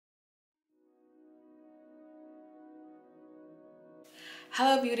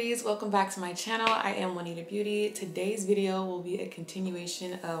Hello beauties, welcome back to my channel. I am Juanita Beauty. Today's video will be a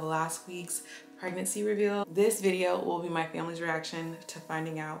continuation of last week's pregnancy reveal. This video will be my family's reaction to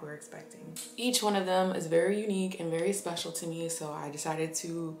finding out we're expecting. Each one of them is very unique and very special to me, so I decided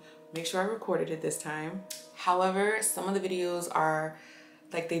to make sure I recorded it this time. However, some of the videos are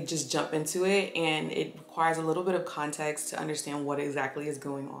like they just jump into it and it requires a little bit of context to understand what exactly is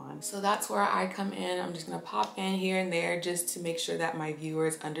going on. So that's where I come in. I'm just gonna pop in here and there just to make sure that my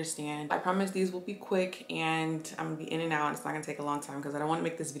viewers understand. I promise these will be quick and I'm gonna be in and out. It's not gonna take a long time because I don't wanna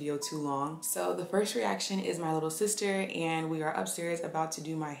make this video too long. So the first reaction is my little sister, and we are upstairs about to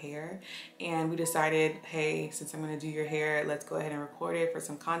do my hair. And we decided, hey, since I'm gonna do your hair, let's go ahead and record it for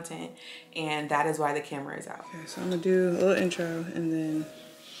some content. And that is why the camera is out. Okay, so I'm gonna do a little intro and then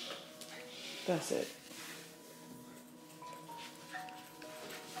that's it.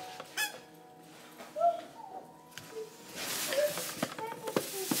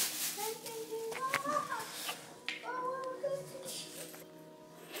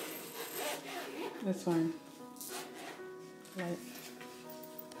 That's fine. Right.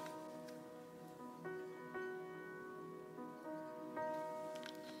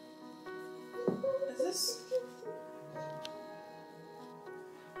 Is this?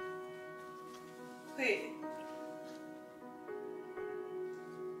 Wait.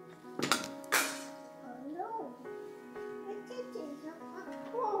 Oh no.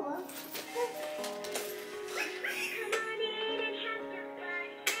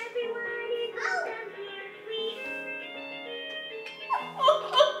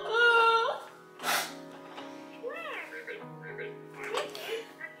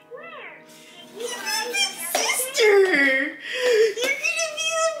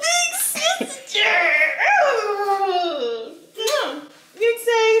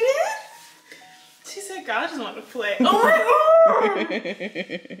 I just want to play. Oh my god!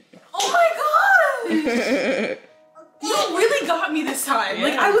 Oh my god! You really got me this time. Yeah.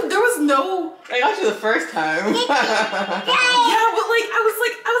 Like there was no. I got you the first time. Yeah, but like I was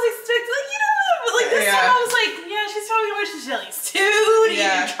expecting, like, you know, but like this time I was like, yeah, she's talking about she's at least 2. Do you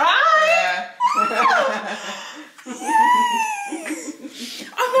try? Yeah.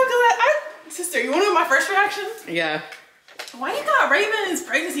 I'm not gonna. Sister, you want to know my first reaction? Yeah. Why you got Raven's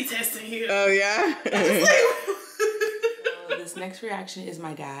pregnancy test in here? Oh yeah. So this next reaction is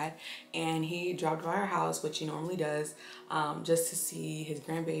my dad, and he dropped by our house, which he normally does, just to see his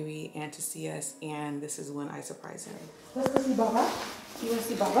grandbaby and to see us. And this is when I surprise him. Let's go see Baba. You want to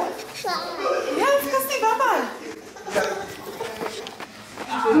see Baba? Yeah, let's go see Baba.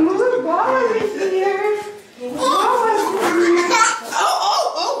 Ooh, Baba's here.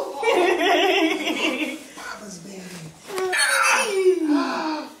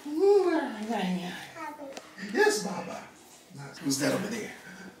 Yes, Baba. Who's that over there?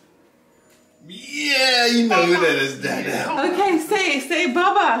 Yeah, you know who that is, Dad. Okay, say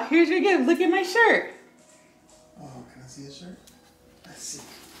Baba. Here's your gift. Look at my shirt. Oh, can I see your shirt? Let's see.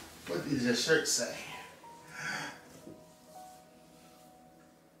 What does your shirt say?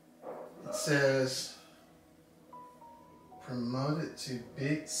 It says, promoted to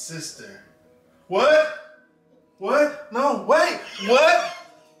big sister. What? What? No, wait. What?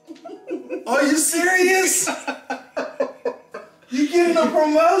 Are you serious? You getting a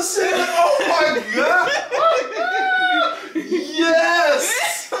promotion? Oh my god!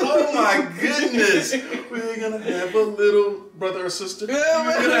 Yes! Oh my goodness! We're gonna have a little brother or sister. We're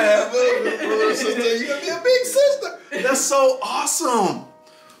gonna have a little brother or sister. You're gonna be a big sister. That's so awesome!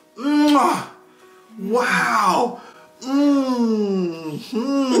 Mwah. Wow!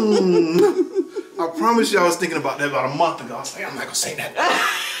 I promise you, I was thinking about that about a month ago. I was like, I'm not gonna say that.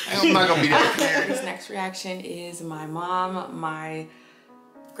 I'm not gonna be that parent. This next reaction is my mom, my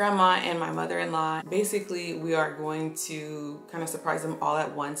grandma, and my mother-in-law. Basically, we are going to kind of surprise them all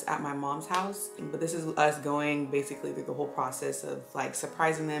at once at my mom's house. But this is us going basically through the whole process of like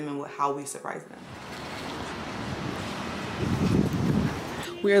surprising them and how we surprise them.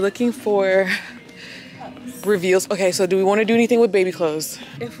 We are looking for reveals. Okay, so do we want to do anything with baby clothes?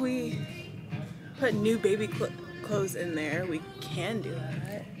 If we put new baby clothes in there, we can do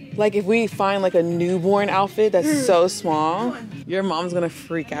that. Like if we find like a newborn outfit that's so small, your mom's gonna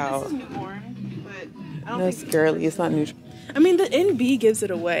freak out. This is newborn, but I don't think it's girly. It's not new. I mean, the NB gives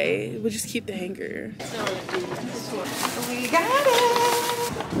it away. We'll just keep the hanger. We got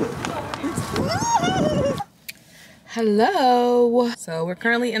it. Hello. So we're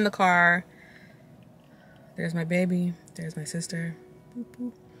currently in the car. There's my baby. There's my sister. Boop,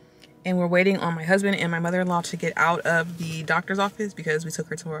 boop. And we're waiting on my husband and my mother-in-law to get out of the doctor's office because we took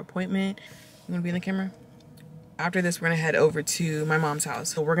her to her appointment. You wanna be in the camera? After this, we're gonna head over to my mom's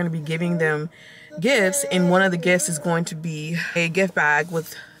house. So we're gonna be giving them gifts, and one of the gifts is going to be a gift bag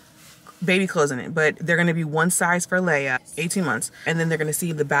with baby clothes in it, but they're gonna be one size for Leia, 18 months, and then they're gonna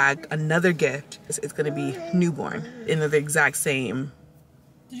see the bag, another gift. It's gonna be newborn in the exact same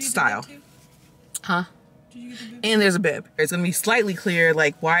style. Huh? And there's a bib. It's gonna be slightly clear,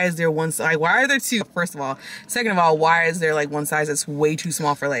 like why is there one size? Why are there two, first of all? Second of all, why is there like one size that's way too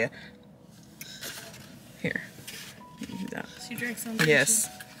small for Leia? Here. Do that. She drinks something. Yes.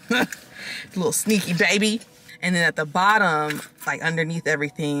 Little sneaky baby. And then at the bottom, like underneath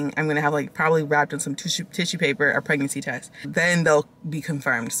everything, I'm gonna have like probably wrapped in some tissue paper, a pregnancy test. Then they'll be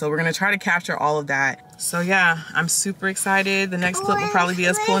confirmed. So we're gonna try to capture all of that. So yeah, I'm super excited. The next clip will probably be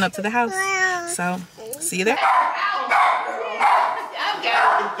us pulling up to the house. So see you there.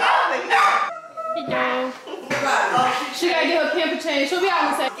 She gotta get her pamper change. She'll be out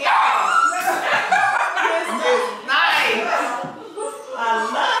in a second.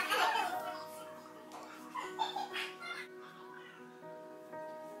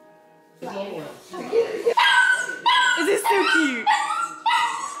 Is it so cute?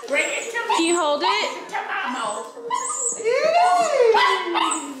 Can you hold it? No.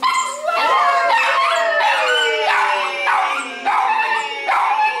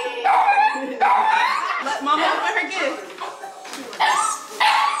 Let Mama open her gift.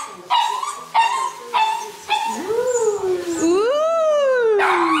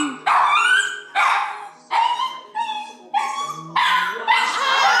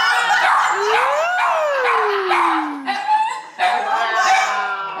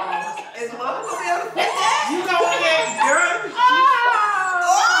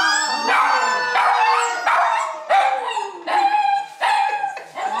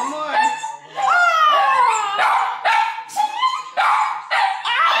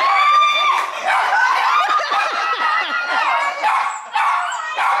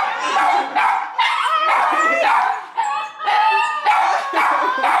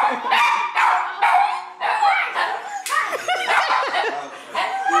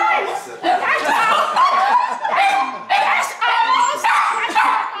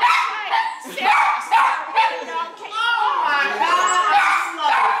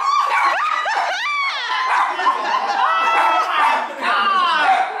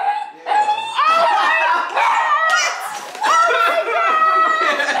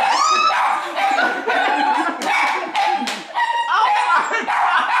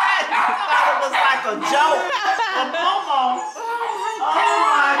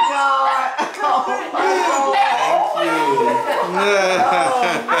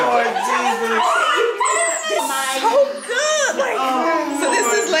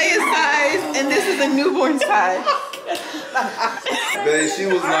 The newborn size. Babe, she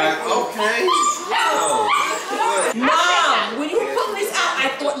was like, okay. Oh, Mom, when you put this out, I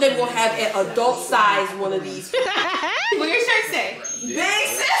thought they would have an adult size one of these. What your shirt say? Big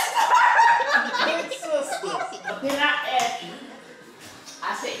sister. Big sister. Then I asked you.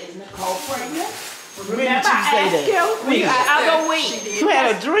 I said, is Nicole pregnant? Remember I asked you? I go wait. You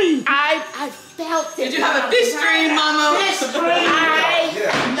had a dream. I felt it. Did you have a fish dream, Mama? Fish dream.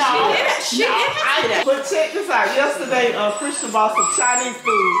 No. She did. But check this out. Yesterday, Christian bought some Chinese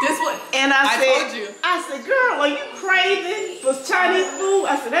food. This one. And I said, told you. I said, girl, are you craving for Chinese food?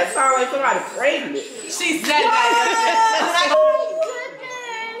 I said, that sounds like somebody craving it. She said that. Oh,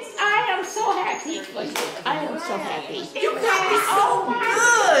 goodness. I am so happy for you. I am so happy. You got me so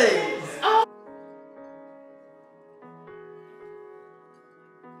good. Oh.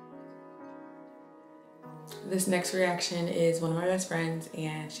 This next reaction is one of my best friends,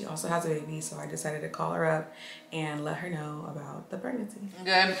 and she also has a baby, so I decided to call her up and let her know about the pregnancy.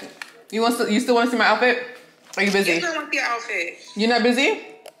 Good. You still want to see my outfit? Are you busy? I still want your outfit. You're not busy?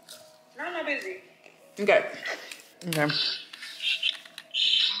 No, I'm not busy. Okay. Okay.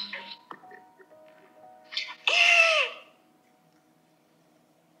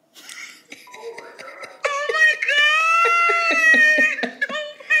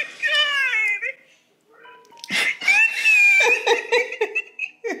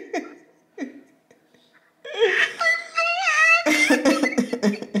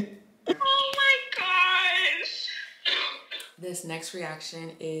 This next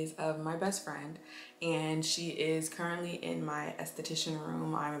reaction is of my best friend, and she is currently in my esthetician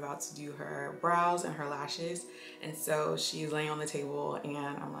room. I'm about to do her brows and her lashes, and so she's laying on the table, and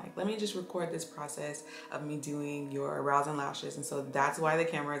I'm like, let me just record this process of me doing your brows and lashes, and so that's why the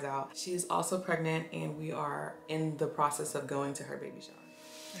camera is out. She is also pregnant, and we are in the process of going to her baby shower.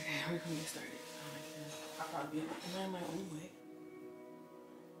 Okay, we're gonna get started. I'll probably be my own way.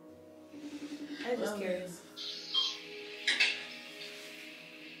 I'm just curious.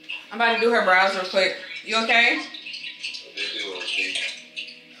 I'm about to do her brows real quick. You okay?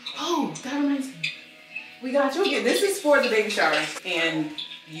 Oh, that reminds me. We got you again. This is for the baby shower. And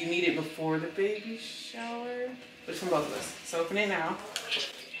you need it before the baby shower. But it's from both of us. So open it now.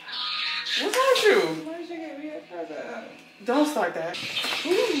 What's wrong with you? Why did you get me at that? Don't start that.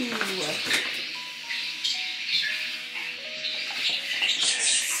 Ooh.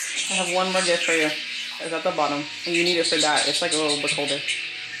 I have one more gift for you. It's at the bottom. And you need it for that. It's like a little book holder.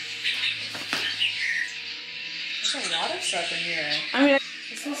 There's a lot of stuff in here. I mean,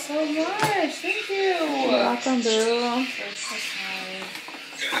 this is so much. Thank you. You're welcome, boo. So kind.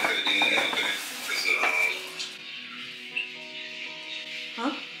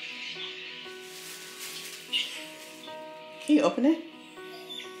 Huh? Can you open it?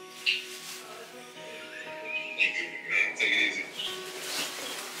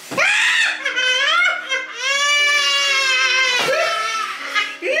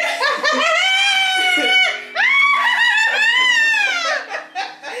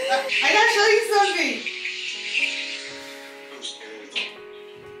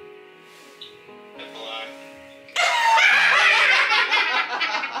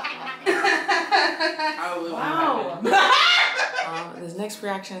 This next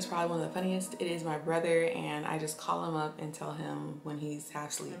reaction is probably one of the funniest. It is my brother, and I just call him up and tell him when he's half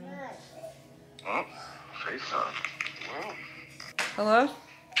asleep. Oh, FaceTime. Wow. Hello?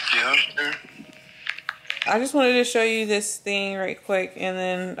 Yeah, sure. I just wanted to show you this thing right quick, and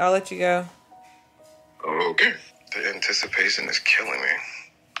then I'll let you go. Okay. The anticipation is killing me.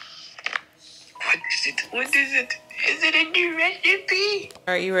 What is it? What is it? Is it a new recipe?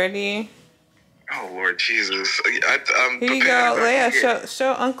 Are you ready? Oh, Lord Jesus. I'm Here you go, Leia.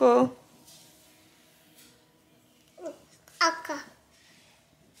 Show Uncle. Aka.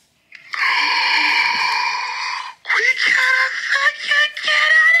 We gotta fucking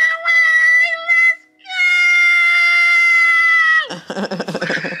get out of the way. Let's go.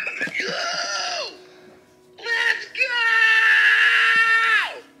 Let's go.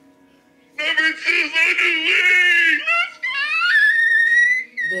 Number 2's on the way. Let's go.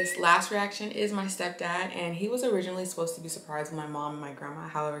 This last reaction is my stepdad, and he was originally supposed to be surprised with my mom and my grandma.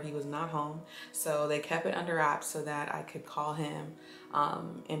 However, he was not home, so they kept it under wraps so that I could call him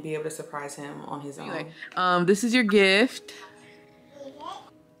and be able to surprise him on his own. This is your gift.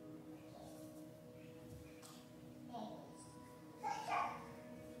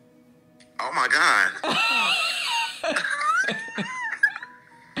 Oh my God.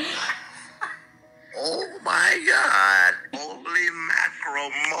 Oh my God. Holy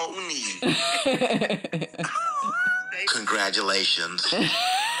macrimony. Congratulations.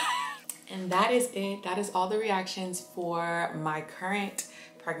 And that is it. That is all the reactions for my current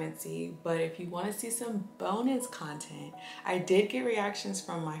pregnancy. But if you want to see some bonus content, I did get reactions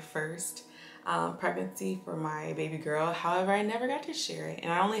from my first pregnancy for my baby girl. However, I never got to share it,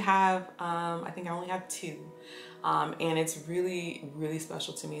 and I only have I think I only have 2, and it's really, really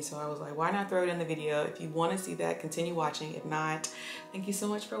special to me. So I was like, why not throw it in the video? If you want to see that, continue watching. If not, thank you so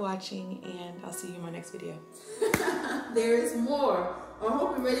much for watching, and I'll see you in my next video. There is more. I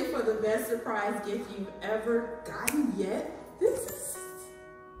hope you're ready for the best surprise gift you've ever gotten yet. This is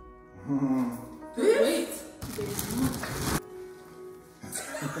wait. There's more.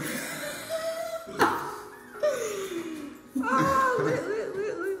 Oh, look.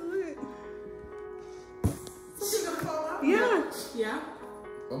 Something gonna fall out? Yeah. Yeah?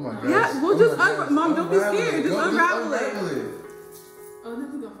 Oh my gosh. Yeah, well, just Mom, don't be scared. Just unravel it. Oh,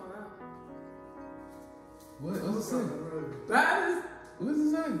 nothing's gonna fall out. What's it say? What does it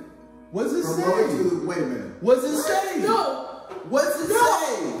say? What's it say? Wait a minute. What's it say? No. What's it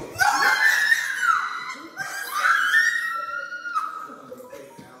say?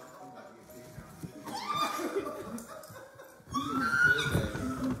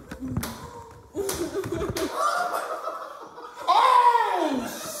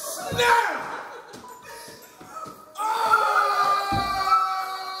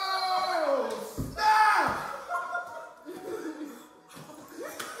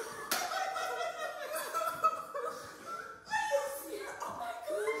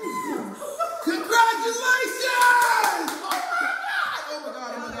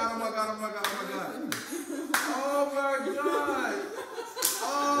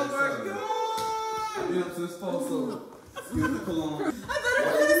 This false over. Excuse the cologne. I thought it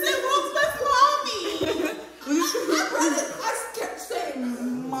was gonna say Wolf's best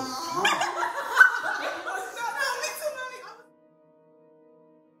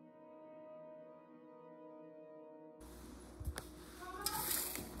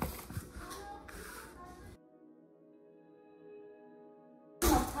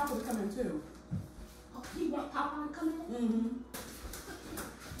Papa to come in too. Oh, he want Papa to come in?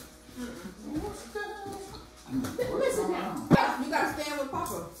 Listen now. You gotta stand with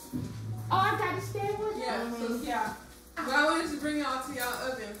Papa. Oh, I gotta stand with him? Yeah, so yeah. But I wanted to bring y'all to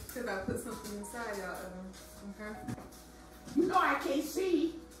y'all oven because I put something inside y'all oven. Okay? You know I can't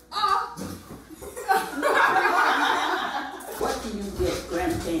see. Oh! What do you get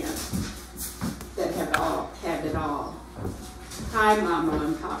grandparents that have it all? Hi, Mama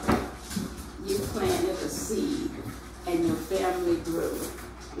and Papa. You planted a seed and your family grew.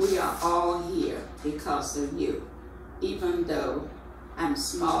 We are all here because of you, even though I'm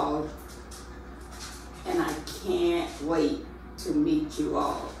small and I can't wait to meet you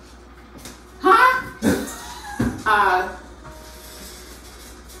all. Huh? I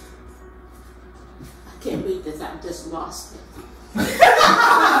can't read this, I just lost it.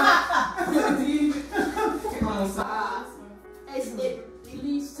 It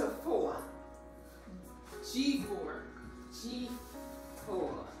leads to 4. G4. G4.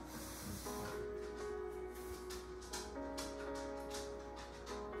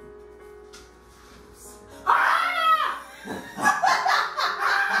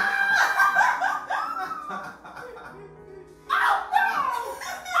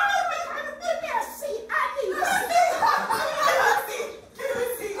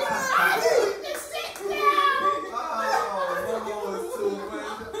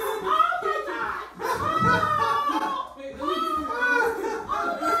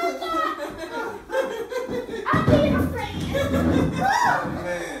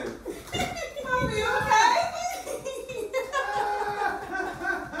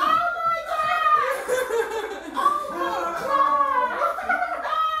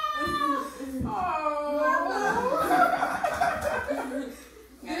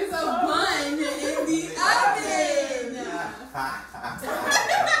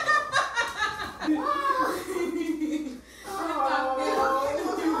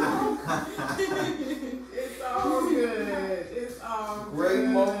 Great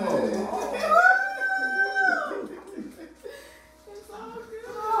Momo.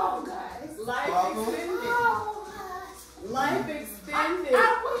 Life extended.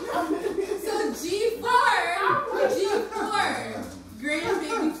 So G4.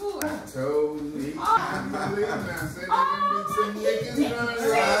 Grandbaby 4. Told me. I believe now. Said there gonna be some niggas running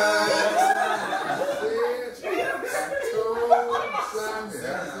around.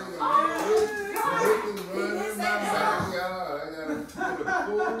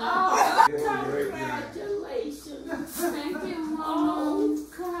 Congratulations. Thank you, Mom. Oh,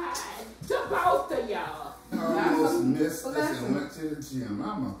 God. To both of y'all. I almost missed this and went to the gym.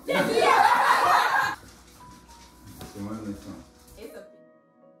 Mama. Yeah. So let me come.